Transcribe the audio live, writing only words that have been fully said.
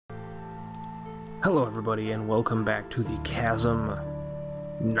Hello everybody and welcome back to the Chasm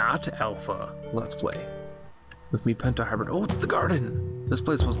not alpha let's play with me Penta Hybrid. Oh, it's the garden! This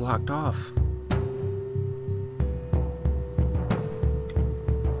place was locked off.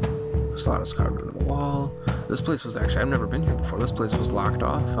 Slot is carved into the wall. This place was actually, I've never been here before. This place was locked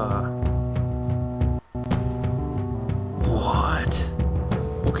off. What?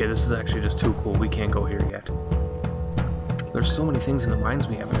 Okay, this is actually just too cool. We can't go here yet. There's so many things in the mines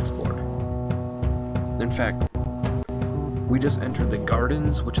we haven't explored. In fact, we just entered the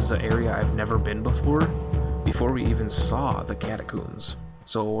gardens, which is an area I've never been before we even saw the catacombs.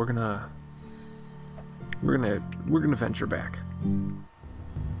 So we're gonna venture back.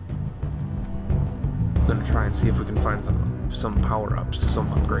 Gonna try and see if we can find some power-ups, some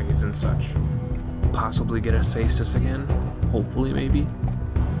upgrades and such. Possibly get a stasis again. Hopefully, maybe.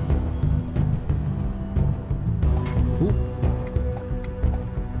 Ooh.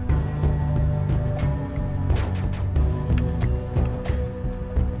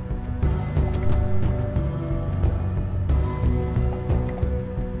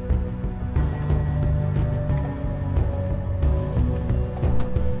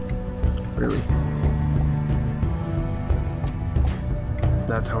 Really?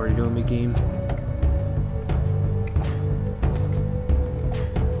 That's how you're doing me, game?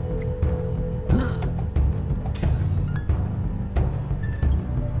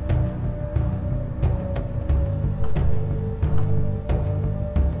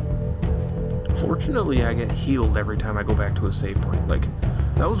 Fortunately, I get healed every time I go back to a save point. Like,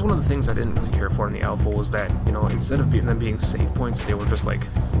 that was one of the things I didn't really care for in the alpha, was that, you know, instead of them being save points, they were just like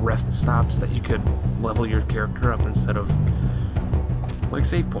rest stops that you could level your character up instead of like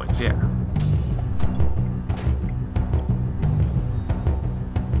save points, yeah.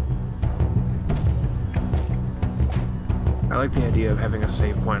 I like the idea of having a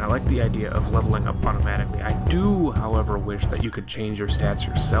save point. I like the idea of leveling up automatically. I do, however, wish that you could change your stats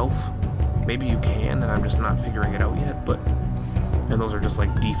yourself. Maybe you can, and I'm just not figuring it out yet, but... And those are just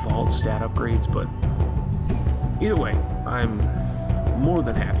like default stat upgrades, but... Either way, I'm more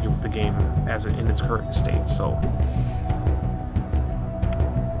than happy with the game as in its current state, so...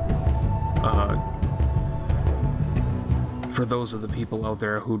 For those of the people out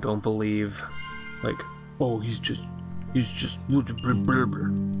there who don't believe, like, oh, he's just...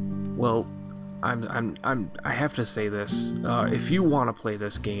 Well, I have to say this, if you want to play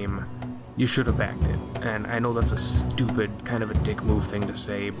this game, you should have backed it. And I know that's a stupid, kind of a dick move thing to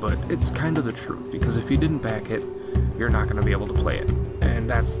say, but it's kind of the truth, because if you didn't back it, you're not going to be able to play it. And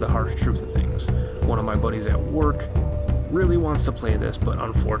that's the harsh truth of things. One of my buddies at work really wants to play this, but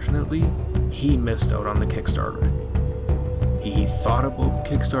unfortunately, he missed out on the Kickstarter. He thought about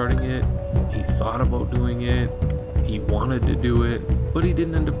kickstarting it, he thought about doing it, he wanted to do it, but he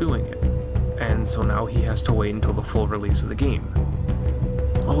didn't end up doing it. And so now he has to wait until the full release of the game.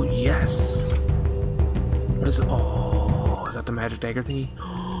 Oh, yes! What is it? Oh, is that the magic dagger thingy?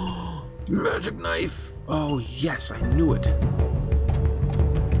 Magic knife! Oh, yes, I knew it.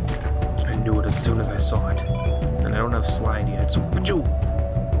 I knew it as soon as I saw it. And I don't have slide yet, so pachoo!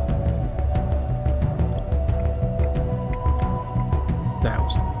 That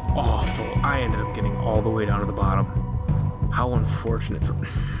was awful. I ended up getting all the way down to the bottom. How unfortunate for...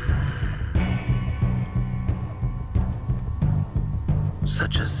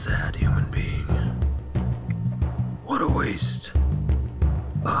 Such a sad human being. What a waste.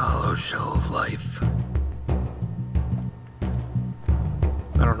 A hollow shell of life.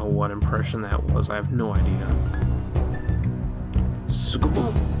 I don't know what impression that was. I have no idea.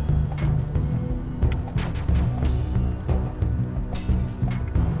 Sukaboom.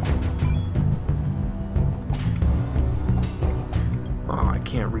 Oh, I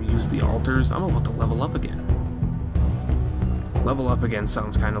can't reuse the altars. I'm about to level up again. Level up again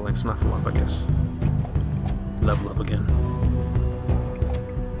sounds kind of like snuffle up, I guess. Level up again.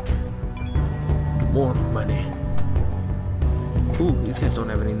 More money. Ooh, these guys don't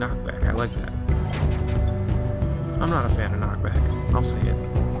have any knockback. I like that. I'm not a fan of knockback. I'll say it.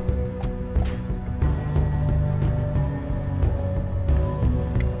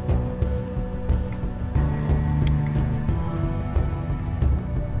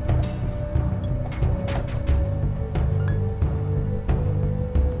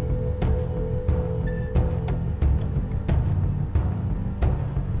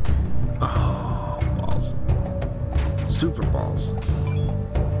 Super balls.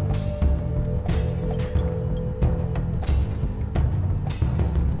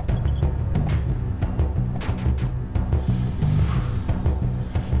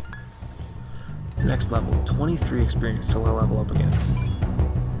 Next level, 23 experience till I level up again.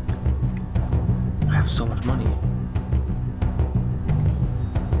 have so much money.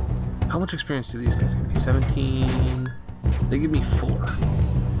 How much experience do these guys give me? 17. They give me 4.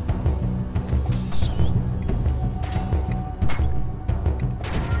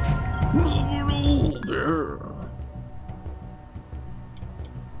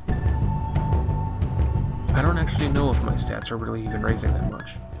 I don't actually know if my stats are really even raising that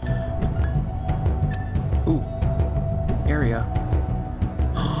much. Ooh. Area.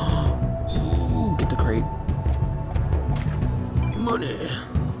 Ooh, get the crate. Money.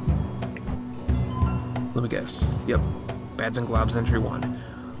 Let me guess. Yep. Bads and Globs entry 1.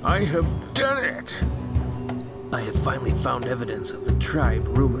 I have done it! I have finally found evidence of the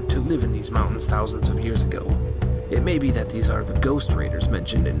tribe rumored to live in these mountains thousands of years ago. It may be that these are the ghost raiders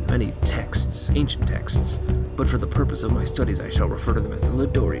mentioned in many texts, ancient texts, but for the purpose of my studies I shall refer to them as the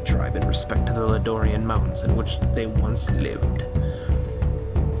Ladori tribe in respect to the Ladorian mountains in which they once lived.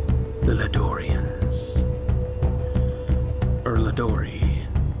 The Ladorians. Ladori.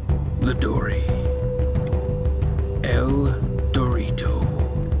 Ladori. El Dorito.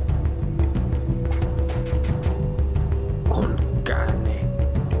 Con carne.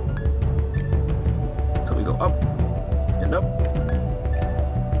 So we go up and up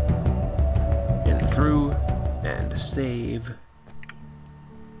and through and save.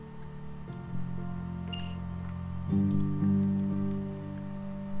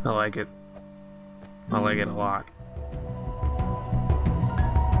 I like it. I like it a lot.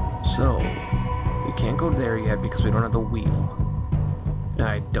 So, we can't go there yet because we don't have the wheel. And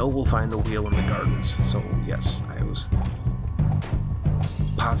I doubt we'll find the wheel in the gardens. So, yes, I was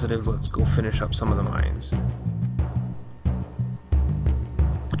positive. Let's go finish up some of the mines.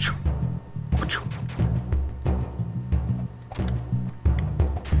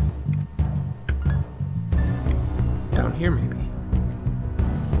 Down here, maybe.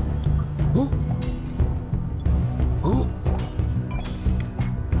 Ooh. Ooh.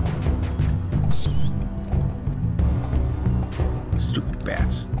 Stupid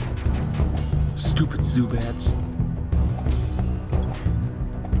bats. Stupid Zubats.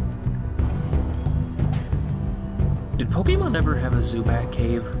 Did Pokemon ever have a Zubat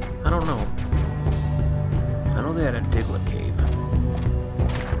cave? I don't know. I know they had a Diglett cave.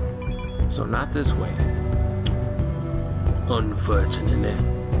 So not this way. Unfortunately.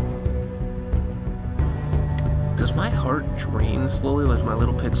 Does my heart drain slowly, like my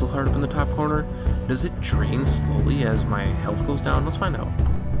little pixel heart up in the top corner? Does it drain slowly as my health goes down? Let's find out.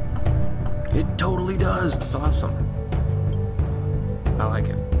 It totally does. That's awesome. I like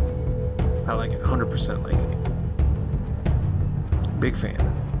it. I like it. 100% like it. Big fan.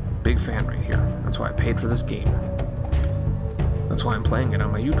 Big fan right here. That's why I paid for this game. That's why I'm playing it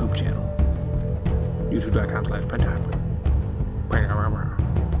on my YouTube channel. YouTube.com/Pentime.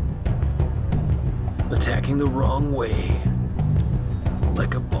 Attacking the wrong way.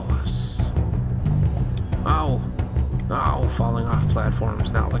 Like a boss. Ow. Ow, falling off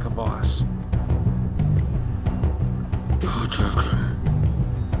platforms, not like a boss.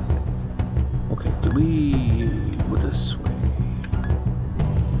 Okay, do we go this way?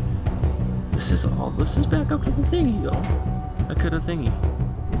 This is back up to the thingy though. I could have thingy.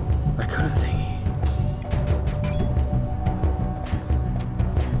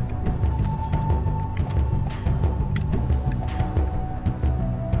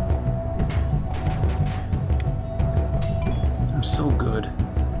 I'm so good.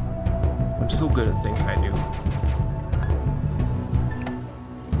 I'm so good at things I do.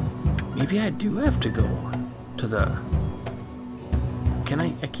 Maybe I do have to go to the...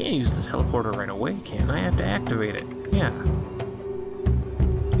 I can't use the teleporter right away, can I? I have to activate it. Yeah.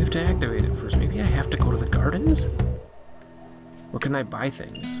 I have to activate it first. Maybe I have to go to the gardens? Or can I buy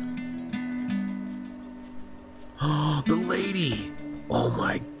things? Oh, the lady! Oh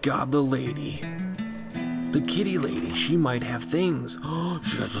my god, the lady. The kitty lady, she might have things. Oh,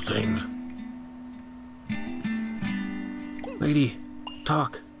 she has the thing. Lady,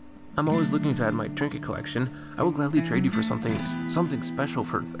 talk. I'm always looking to add my trinket collection. I will gladly trade you for something special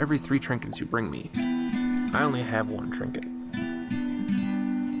for every 3 trinkets you bring me. I only have 1 trinket.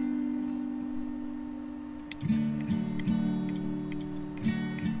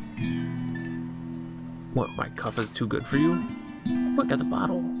 What, my cup is too good for you? Look at the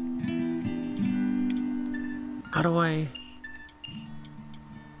bottle. How do I...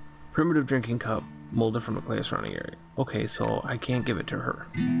 Primitive drinking cup, molded from a clay surrounding area. Okay, so I can't give it to her.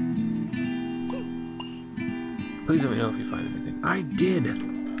 Please let me know if you find anything. I did!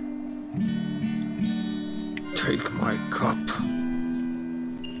 Take my cup.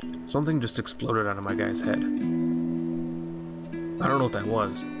 Something just exploded out of my guy's head. I don't know what that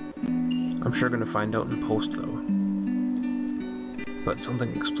was. I'm sure gonna find out in post though. But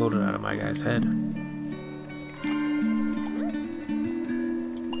something exploded out of my guy's head.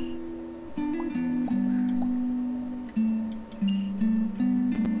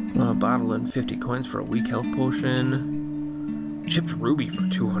 A bottle and 50 coins for a weak health potion. Chipped ruby for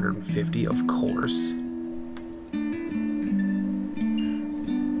 250, of course.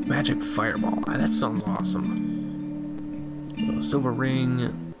 Magic fireball. That sounds awesome. Silver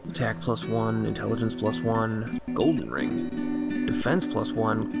ring, attack +1, intelligence +1, golden ring, defense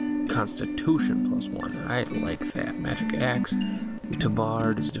 +1, constitution +1. I like that. Magic axe.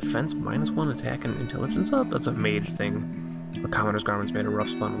 Tabard is defense -1, attack and intelligence up. That's a mage thing. A commoner's garment's made of rough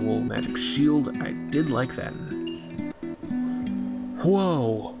spun wool. Magic shield. I did like that.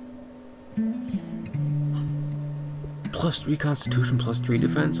 Whoa! +3 constitution, +3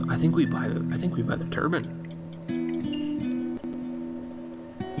 defense. I think we buy the turban.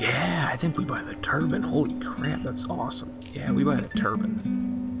 Yeah, I think we buy the turban. Holy crap, that's awesome. Yeah, we buy the turban.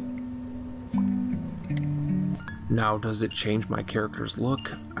 Now, does it change my character's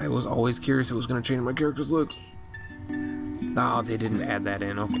look? I was always curious if it was going to change my character's looks. Oh, they didn't add that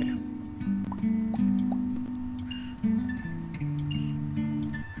in. Okay.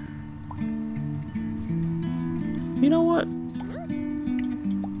 You know what?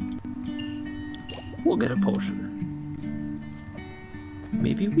 We'll get a potion.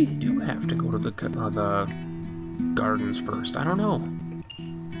 Maybe we do have to go to the gardens first. I don't know.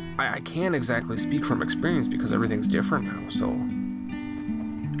 I can't exactly speak from experience because everything's different now, so...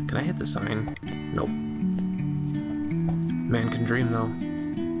 Can I hit the sign? Nope. Man can dream, though.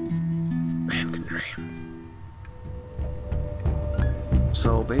 Man can dream.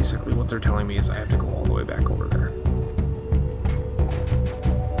 So basically what they're telling me is I have to go all the way back over there.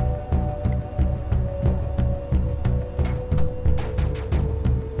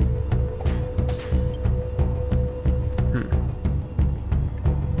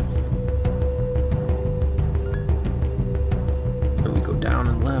 Then we go down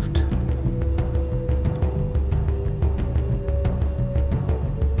and left.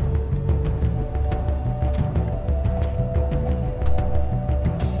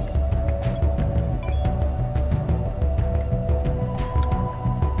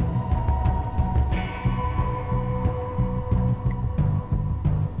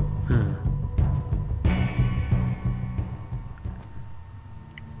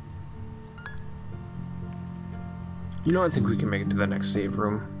 You know, I think we can make it to the next save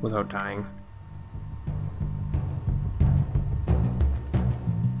room without dying.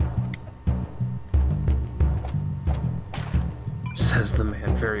 Says the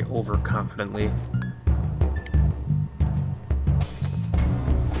man very overconfidently.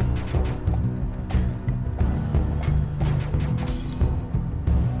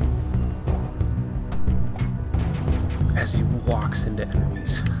 As he walks into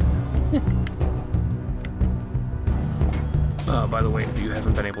enemies. By the way, if you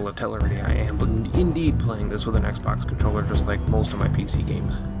haven't been able to tell already, I am indeed playing this with an Xbox controller, just like most of my PC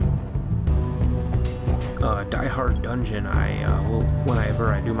games. Die Hard Dungeon, I will,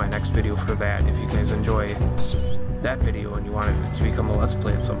 whenever I do my next video for that, if you guys enjoy that video and you want it to become a Let's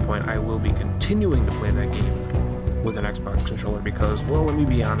Play at some point, I will be continuing to play that game with an Xbox controller because, well, let me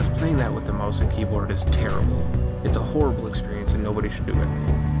be honest, playing that with the mouse and keyboard is terrible. It's a horrible experience and nobody should do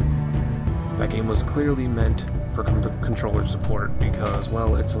it. That game was clearly meant for controller support because,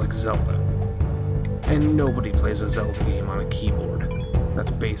 well, it's like Zelda. And nobody plays a Zelda game on a keyboard.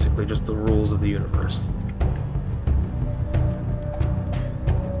 That's basically just the rules of the universe.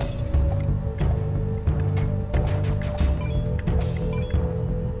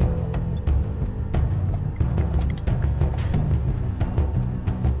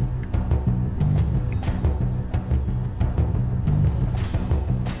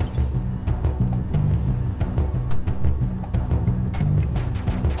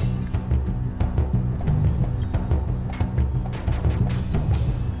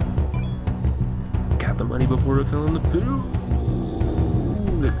 Money before it fell in the pit.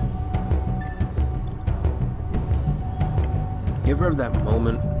 You ever have that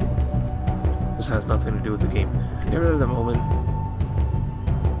moment? This has nothing to do with the game. You ever have that moment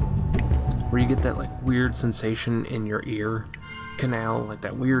where you get that like weird sensation in your ear canal, like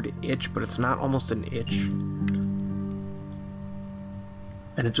that weird itch, but it's not almost an itch,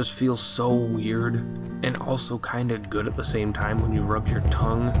 and it just feels so weird and also kind of good at the same time when you rub your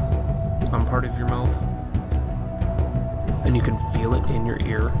tongue on part of your mouth and you can feel it in your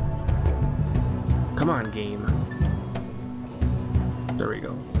ear. Come on, game. There we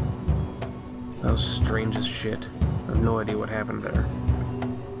go. That was strange as shit. I have no idea what happened there.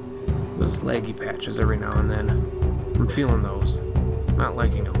 It those laggy patches every now and then. I'm feeling those. I'm not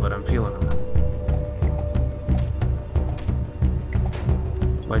liking them, but I'm feeling them.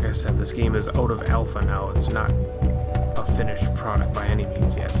 Like I said, this game is out of alpha now. It's not a finished product by any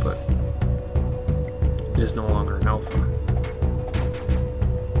means yet, but it is no longer an alpha.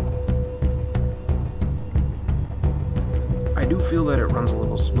 I do feel that it runs a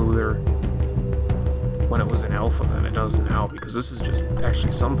little smoother when it was an alpha than it does now, because this is just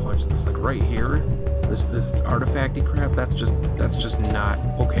actually some points, this like right here, this artifacty crap, that's just not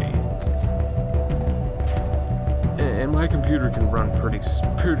okay. And my computer can run pretty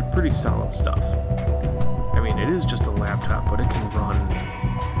solid stuff. I mean, it is just a laptop, but it can run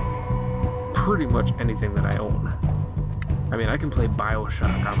pretty much anything that I own. I mean, I can play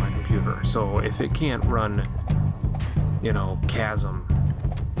BioShock on my computer, so if it can't run, you know, Chasm,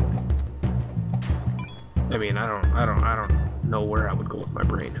 I mean, I don't know where I would go with my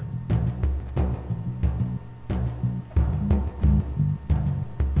brain.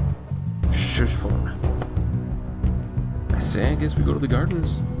 Shush phone. I guess we go to the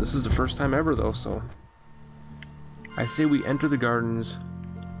gardens. This is the first time ever though, so I say we enter the gardens.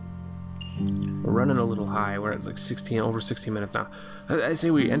 We're running a little high. We're at like over 16 minutes now. I say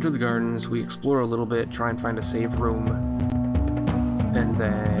we enter the gardens, we explore a little bit, try and find a safe room, and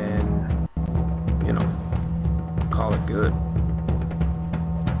then, you know, call it good.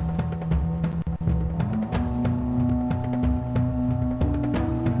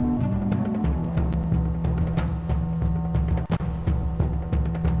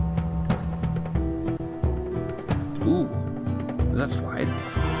 Ooh, does that slide?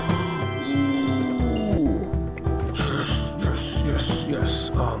 Ooh, yes.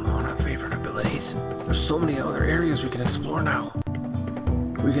 Oh, one of my favorite abilities. There's so many other areas we can explore now.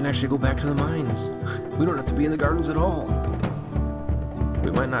 We can actually go back to the mines. We don't have to be in the gardens at all. We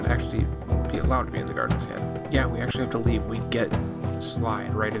might not actually be allowed to be in the gardens yet. Yeah, we actually have to leave. We get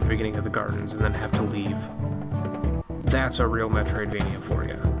slide right at the beginning of the gardens and then have to leave. That's a real Metroidvania for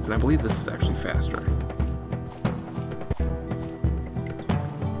you. And I believe this is actually faster.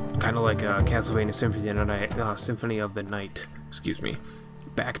 Kind of like Castlevania Symphony of the Night. Excuse me.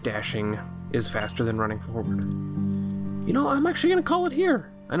 Backdashing is faster than running forward. You know, I'm actually gonna call it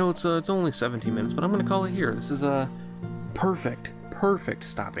here. I know it's only 17 minutes, but I'm gonna call it here. This is a perfect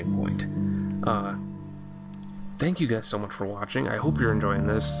stopping point. Thank you guys so much for watching. I hope you're enjoying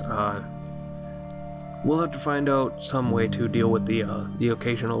this. We'll have to find out some way to deal with the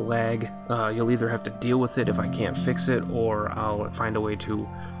occasional lag. You'll either have to deal with it if I can't fix it, or I'll find a way to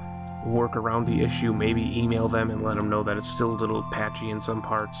work around the issue. Maybe email them and let them know that it's still a little patchy in some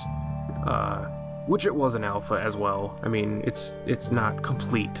parts. Which it was an alpha as well. I mean, it's not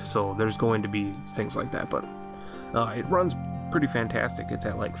complete, so there's going to be things like that, but it runs pretty fantastic. It's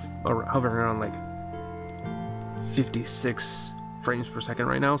at like hovering around like 56 frames per second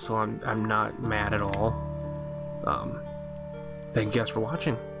right now, so I'm not mad at all. Thank you guys for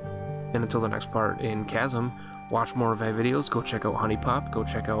watching, and until the next part in Chasm, watch more of my videos. Go check out Honey Pop. Go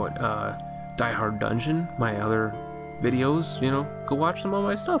check out Die Hard Dungeon, my other videos. You know, go watch some of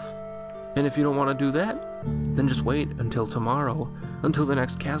my stuff. And if you don't want to do that, then just wait until tomorrow, until the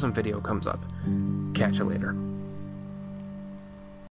next Chasm video comes up. Catch you later.